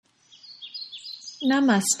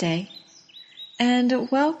Namaste,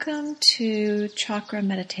 and welcome to Chakra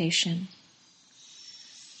Meditation.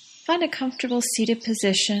 Find a comfortable seated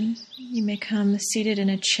position. You may come seated in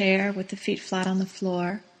a chair with the feet flat on the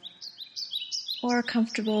floor, or a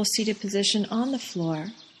comfortable seated position on the floor.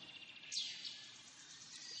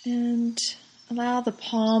 And allow the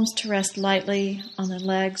palms to rest lightly on the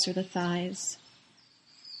legs or the thighs.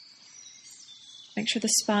 Make sure the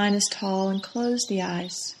spine is tall and close the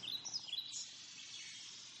eyes.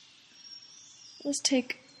 Let's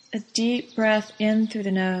take a deep breath in through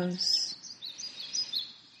the nose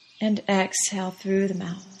and exhale through the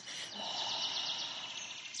mouth.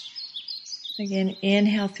 Again,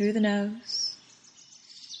 inhale through the nose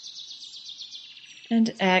and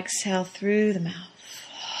exhale through the mouth.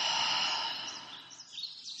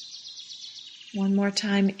 One more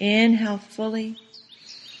time, inhale fully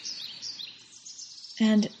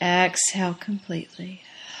and exhale completely.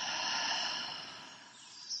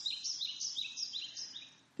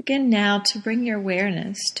 Begin now to bring your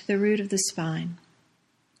awareness to the root of the spine,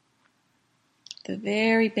 the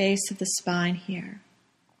very base of the spine here.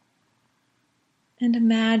 And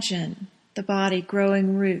imagine the body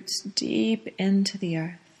growing roots deep into the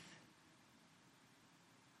earth,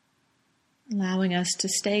 allowing us to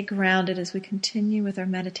stay grounded as we continue with our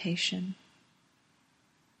meditation.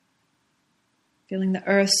 Feeling the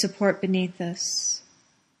earth's support beneath us.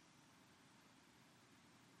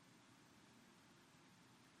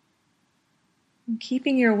 And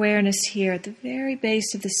keeping your awareness here at the very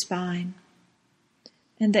base of the spine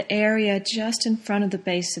and the area just in front of the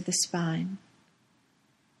base of the spine.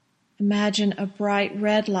 Imagine a bright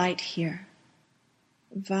red light here,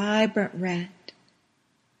 vibrant red.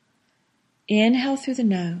 Inhale through the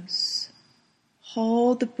nose.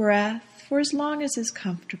 Hold the breath for as long as is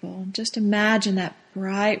comfortable. Just imagine that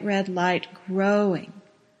bright red light growing,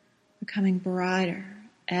 becoming brighter.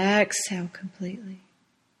 Exhale completely.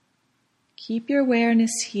 Keep your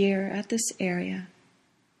awareness here at this area.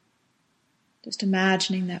 Just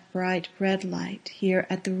imagining that bright red light here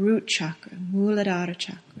at the root chakra, Muladhara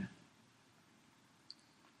chakra.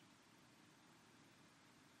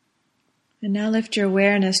 And now lift your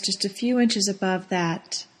awareness just a few inches above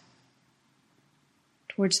that,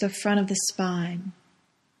 towards the front of the spine,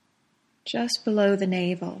 just below the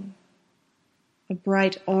navel. A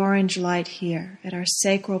bright orange light here at our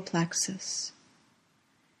sacral plexus.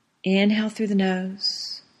 Inhale through the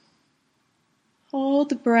nose. Hold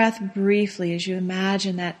the breath briefly as you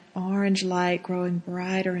imagine that orange light growing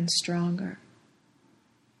brighter and stronger.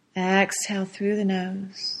 Exhale through the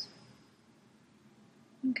nose.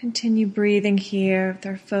 And continue breathing here with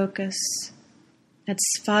our focus at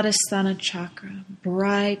Svadhisthana chakra,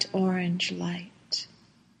 bright orange light.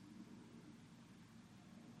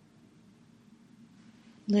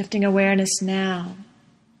 Lifting awareness now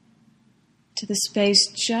to the space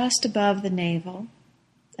just above the navel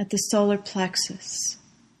at the solar plexus.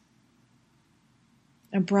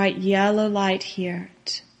 A bright yellow light here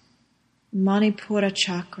at Manipura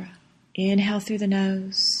chakra. Inhale through the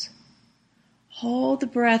nose. Hold the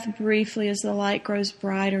breath briefly as the light grows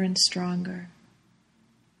brighter and stronger.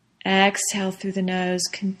 Exhale through the nose.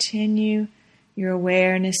 Continue your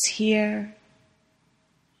awareness here.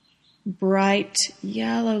 Bright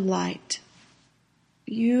yellow light.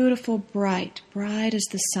 Beautiful, bright as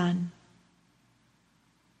the sun.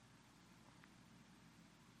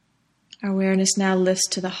 Our awareness now lifts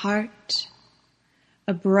to the heart.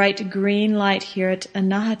 A bright green light here at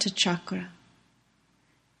Anahata chakra.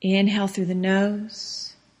 Inhale through the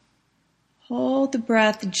nose. Hold the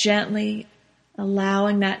breath gently,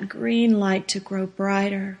 allowing that green light to grow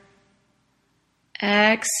brighter.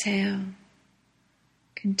 Exhale.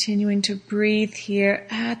 Continuing to breathe here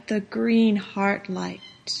at the green heart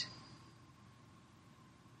light.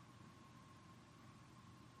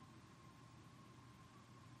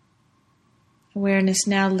 Awareness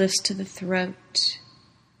now lifts to the throat.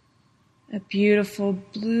 A beautiful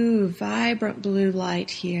blue, vibrant blue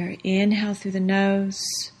light here. Inhale through the nose.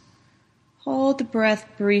 Hold the breath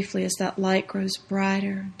briefly as that light grows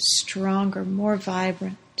brighter, stronger, more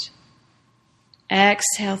vibrant.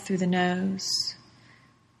 Exhale through the nose.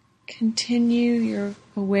 Continue your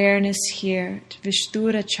awareness here to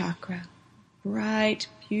Vishuddha chakra, bright,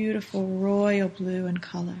 beautiful, royal blue in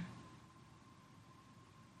color.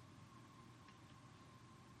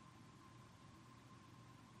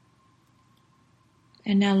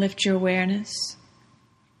 And now lift your awareness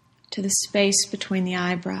to the space between the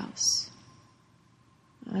eyebrows.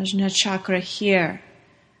 Ajna chakra here,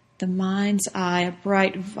 the mind's eye, a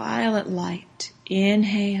bright violet light.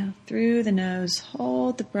 Inhale through the nose,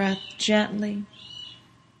 hold the breath gently.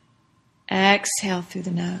 Exhale through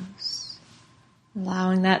the nose,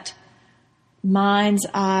 allowing that mind's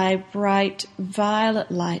eye bright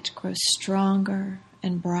violet light grow stronger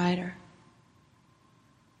and brighter.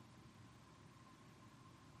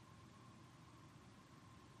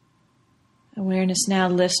 Awareness now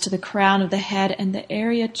lifts to the crown of the head and the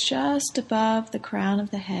area just above the crown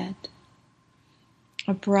of the head.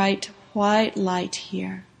 A bright white light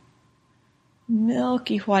here,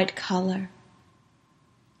 milky white color.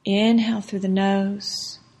 Inhale through the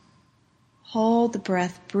nose. Hold the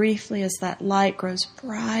breath briefly as that light grows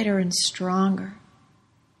brighter and stronger.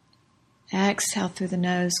 Exhale through the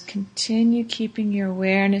nose. Continue keeping your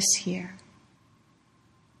awareness here.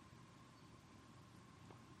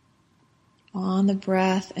 On the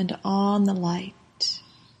breath and on the light.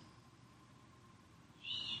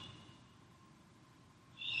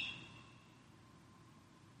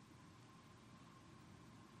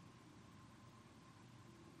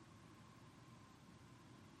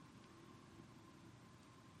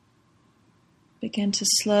 Begin to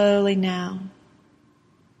slowly now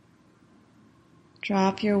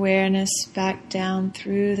drop your awareness back down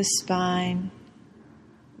through the spine,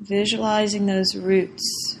 visualizing those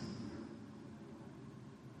roots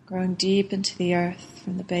growing deep into the earth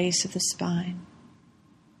from the base of the spine.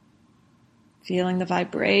 Feeling the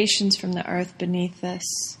vibrations from the earth beneath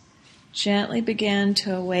us. Gently begin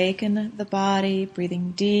to awaken the body,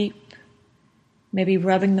 breathing deep, maybe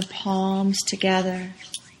rubbing the palms together.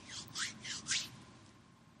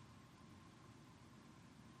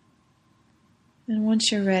 And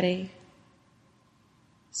once you're ready,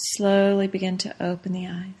 slowly begin to open the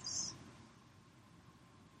eyes.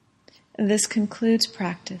 This concludes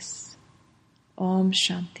practice. Om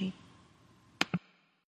Shanti.